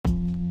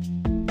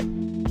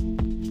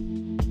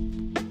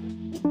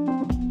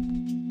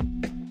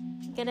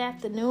Good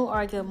afternoon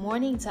or good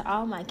morning to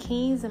all my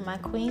kings and my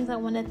queens. I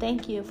want to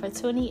thank you for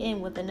tuning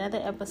in with another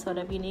episode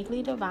of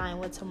Uniquely Divine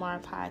with Tamar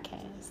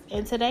podcast.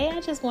 And today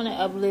I just want to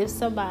uplift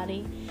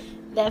somebody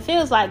that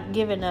feels like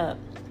giving up.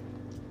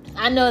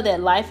 I know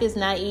that life is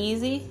not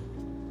easy.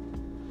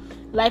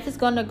 Life is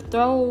going to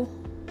throw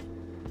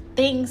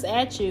things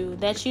at you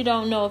that you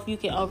don't know if you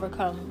can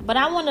overcome. But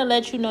I want to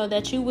let you know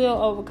that you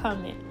will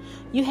overcome it.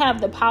 You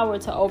have the power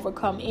to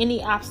overcome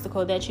any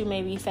obstacle that you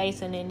may be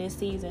facing in this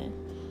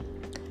season.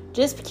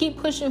 Just keep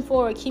pushing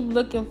forward, keep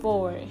looking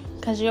forward,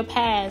 because your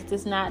past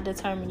does not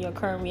determine your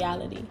current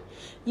reality.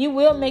 You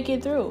will make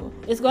it through.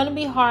 It's going to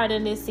be hard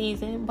in this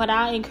season, but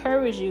I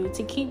encourage you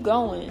to keep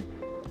going.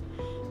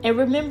 And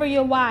remember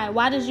your why.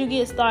 Why did you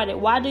get started?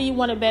 Why do you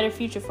want a better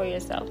future for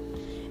yourself?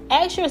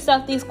 Ask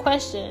yourself these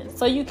questions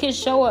so you can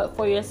show up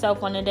for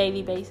yourself on a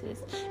daily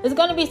basis. There's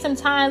going to be some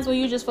times where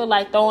you just feel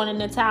like throwing in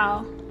the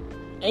towel,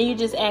 and you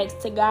just ask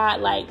to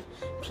God, like,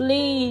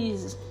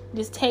 please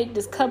just take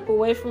this cup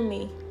away from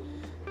me.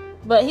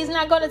 But he's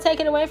not going to take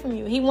it away from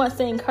you. He wants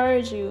to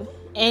encourage you.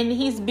 And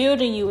he's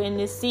building you in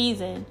this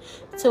season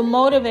to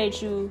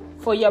motivate you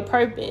for your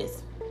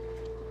purpose.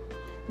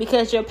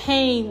 Because your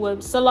pain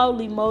will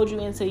slowly mold you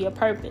into your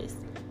purpose.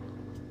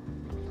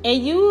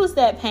 And use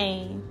that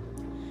pain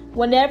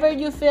whenever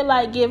you feel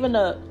like giving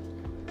up.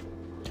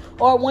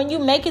 Or when you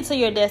make it to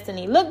your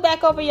destiny. Look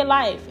back over your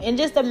life and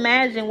just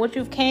imagine what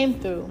you've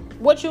came through.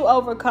 What you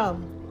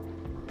overcome.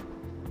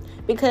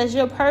 Because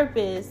your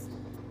purpose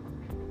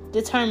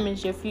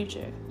determines your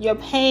future. Your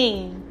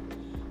pain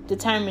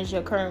determines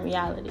your current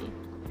reality.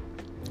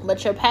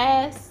 But your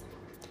past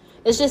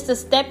is just a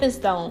stepping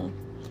stone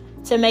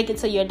to make it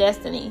to your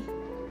destiny.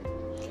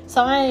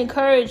 So I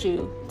encourage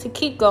you to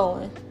keep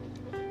going.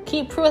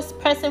 Keep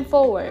pressing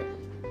forward.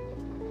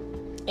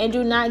 And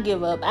do not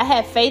give up. I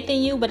have faith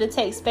in you, but it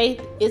takes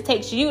faith. It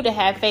takes you to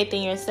have faith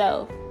in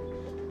yourself.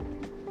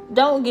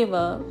 Don't give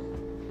up.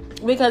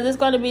 Because there's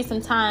going to be some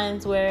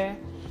times where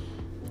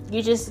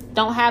you just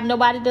don't have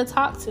nobody to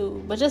talk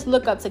to. But just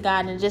look up to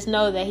God and just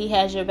know that he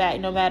has your back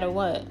no matter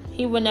what.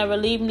 He will never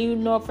leave you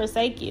nor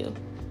forsake you.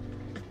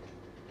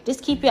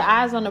 Just keep your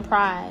eyes on the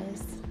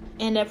prize.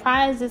 And the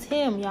prize is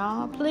him,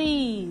 y'all.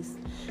 Please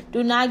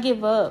do not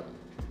give up.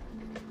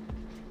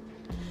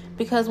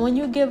 Because when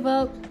you give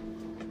up,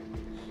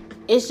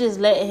 it's just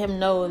letting him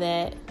know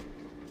that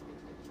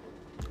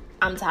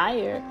I'm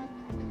tired.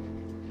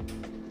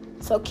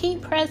 So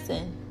keep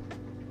pressing.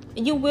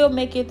 You will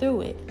make it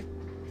through it.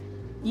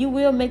 You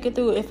will make it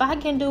through it. If I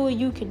can do it,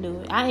 you can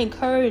do it. I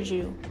encourage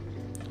you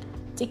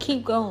to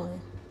keep going.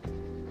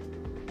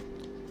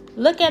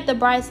 Look at the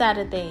bright side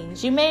of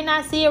things. You may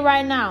not see it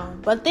right now,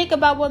 but think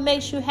about what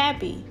makes you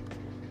happy.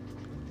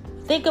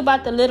 Think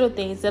about the little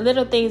things. The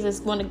little things is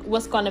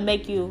what's going to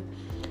make you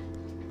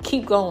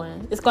keep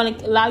going. It's going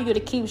to allow you to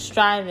keep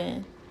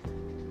striving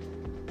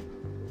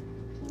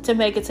to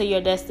make it to your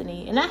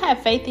destiny. And I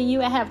have faith in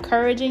you. I have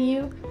courage in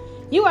you.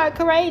 You are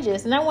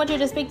courageous, and I want you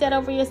to speak that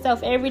over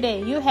yourself every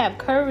day. You have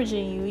courage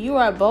in you. You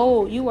are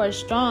bold. You are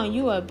strong.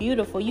 You are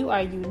beautiful. You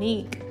are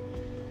unique.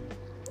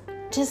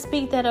 Just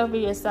speak that over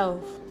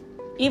yourself.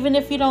 Even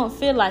if you don't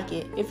feel like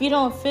it. If you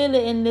don't feel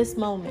it in this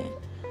moment,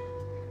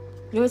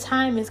 your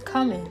time is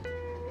coming.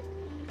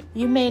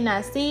 You may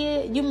not see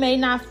it. You may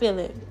not feel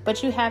it.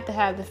 But you have to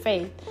have the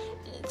faith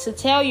to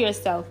tell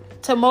yourself,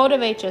 to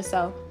motivate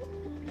yourself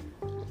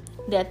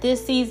that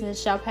this season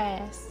shall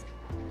pass.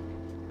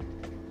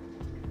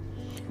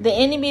 The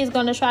enemy is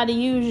going to try to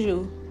use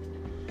you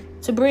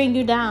to bring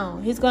you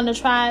down. He's going to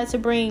try to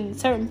bring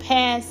certain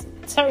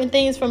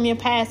things from your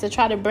past to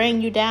try to bring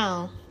you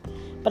down.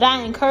 But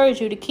I encourage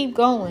you to keep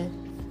going.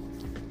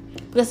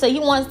 Because he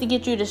wants to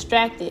get you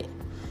distracted.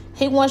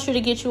 He wants you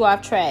to get you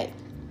off track.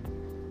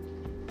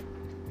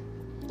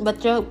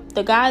 But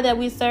the God that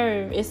we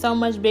serve is so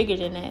much bigger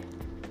than that.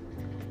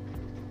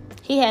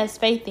 He has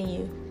faith in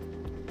you.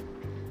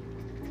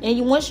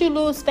 And once you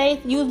lose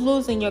faith, you're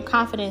losing your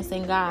confidence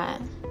in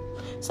God.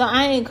 So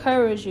I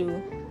encourage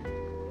you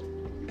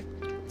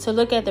to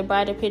look at the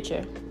brighter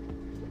picture.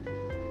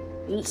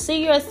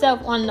 See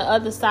yourself on the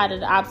other side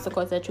of the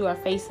obstacles that you are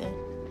facing.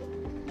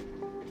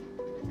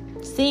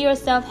 See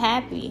yourself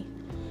happy.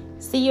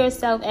 See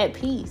yourself at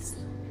peace.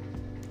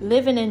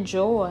 Living in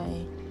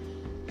joy.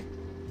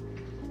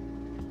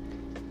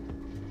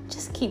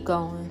 Just keep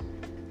going.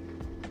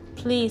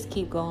 Please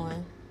keep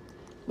going.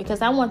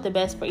 Because I want the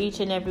best for each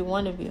and every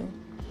one of you.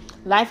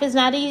 Life is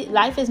not hard.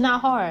 Life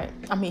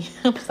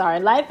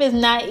is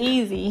not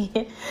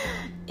easy.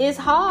 It's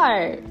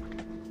hard.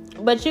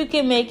 But you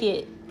can make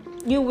it.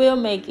 You will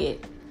make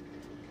it.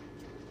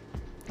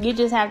 You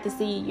just have to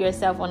see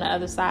yourself on the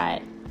other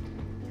side.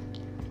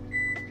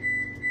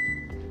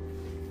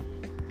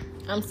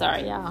 I'm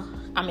sorry, y'all.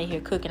 I'm in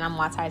here cooking. I'm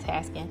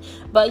multitasking.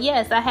 But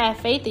yes, I have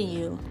faith in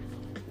you.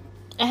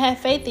 I have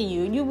faith in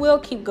you. You will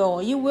keep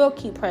going. You will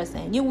keep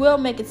pressing. You will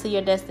make it to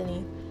your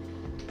destiny.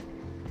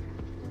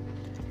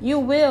 You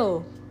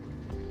will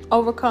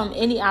overcome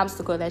any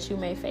obstacle that you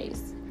may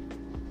face.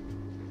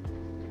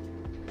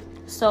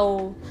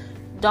 So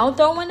don't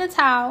throw in the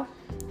towel.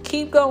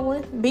 keep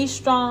going. Be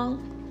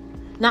strong.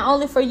 Not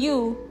only for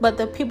you, but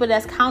the people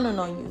that's counting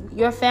on you.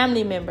 Your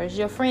family members,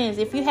 your friends.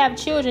 If you have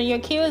children, your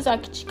kids are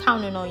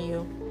counting on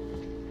you.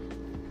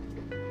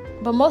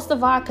 But most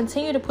of all,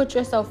 continue to put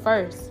yourself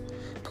first.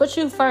 Put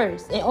you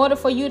first. In order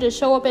for you to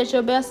show up as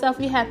your best self,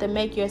 you have to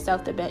make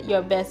yourself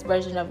your best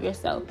version of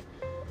yourself.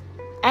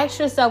 Ask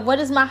yourself, what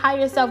does my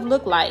higher self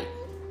look like?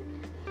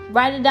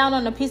 Write it down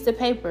on a piece of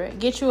paper.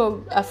 Get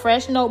you a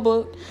fresh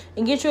notebook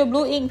and get you a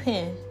blue ink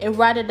pen and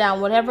write it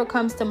down. Whatever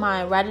comes to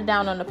mind, write it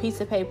down on a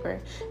piece of paper.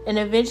 And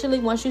eventually,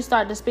 once you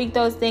start to speak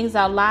those things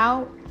out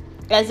loud,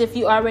 as if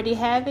you already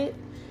have it,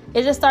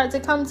 it just starts to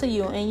come to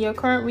you in your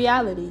current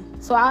reality.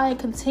 So I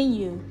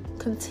continue.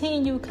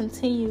 Please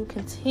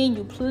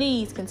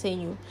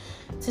continue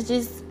to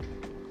just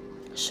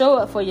show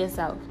up for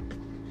yourself.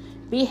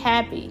 Be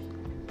happy.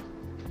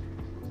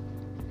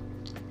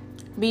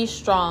 Be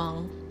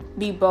strong.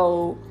 Be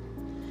bold.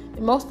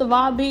 And most of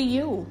all, be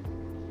you.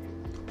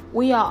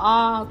 We are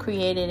all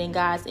created in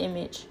God's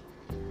image.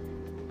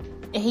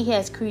 And He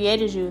has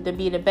created you to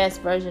be the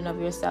best version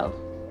of yourself.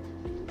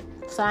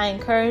 So I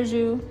encourage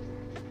you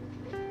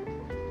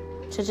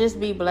to just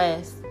be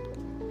blessed.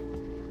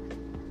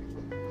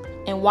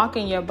 And walk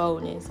in your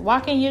boldness.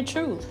 Walk in your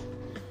truth.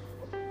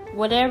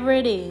 Whatever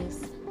it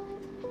is,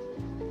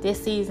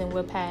 this season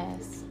will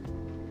pass.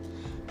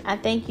 I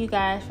thank you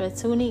guys for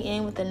tuning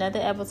in with another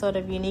episode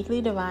of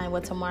Uniquely Divine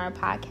with Tamara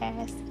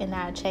podcast. And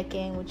I'll check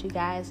in with you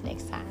guys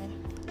next time.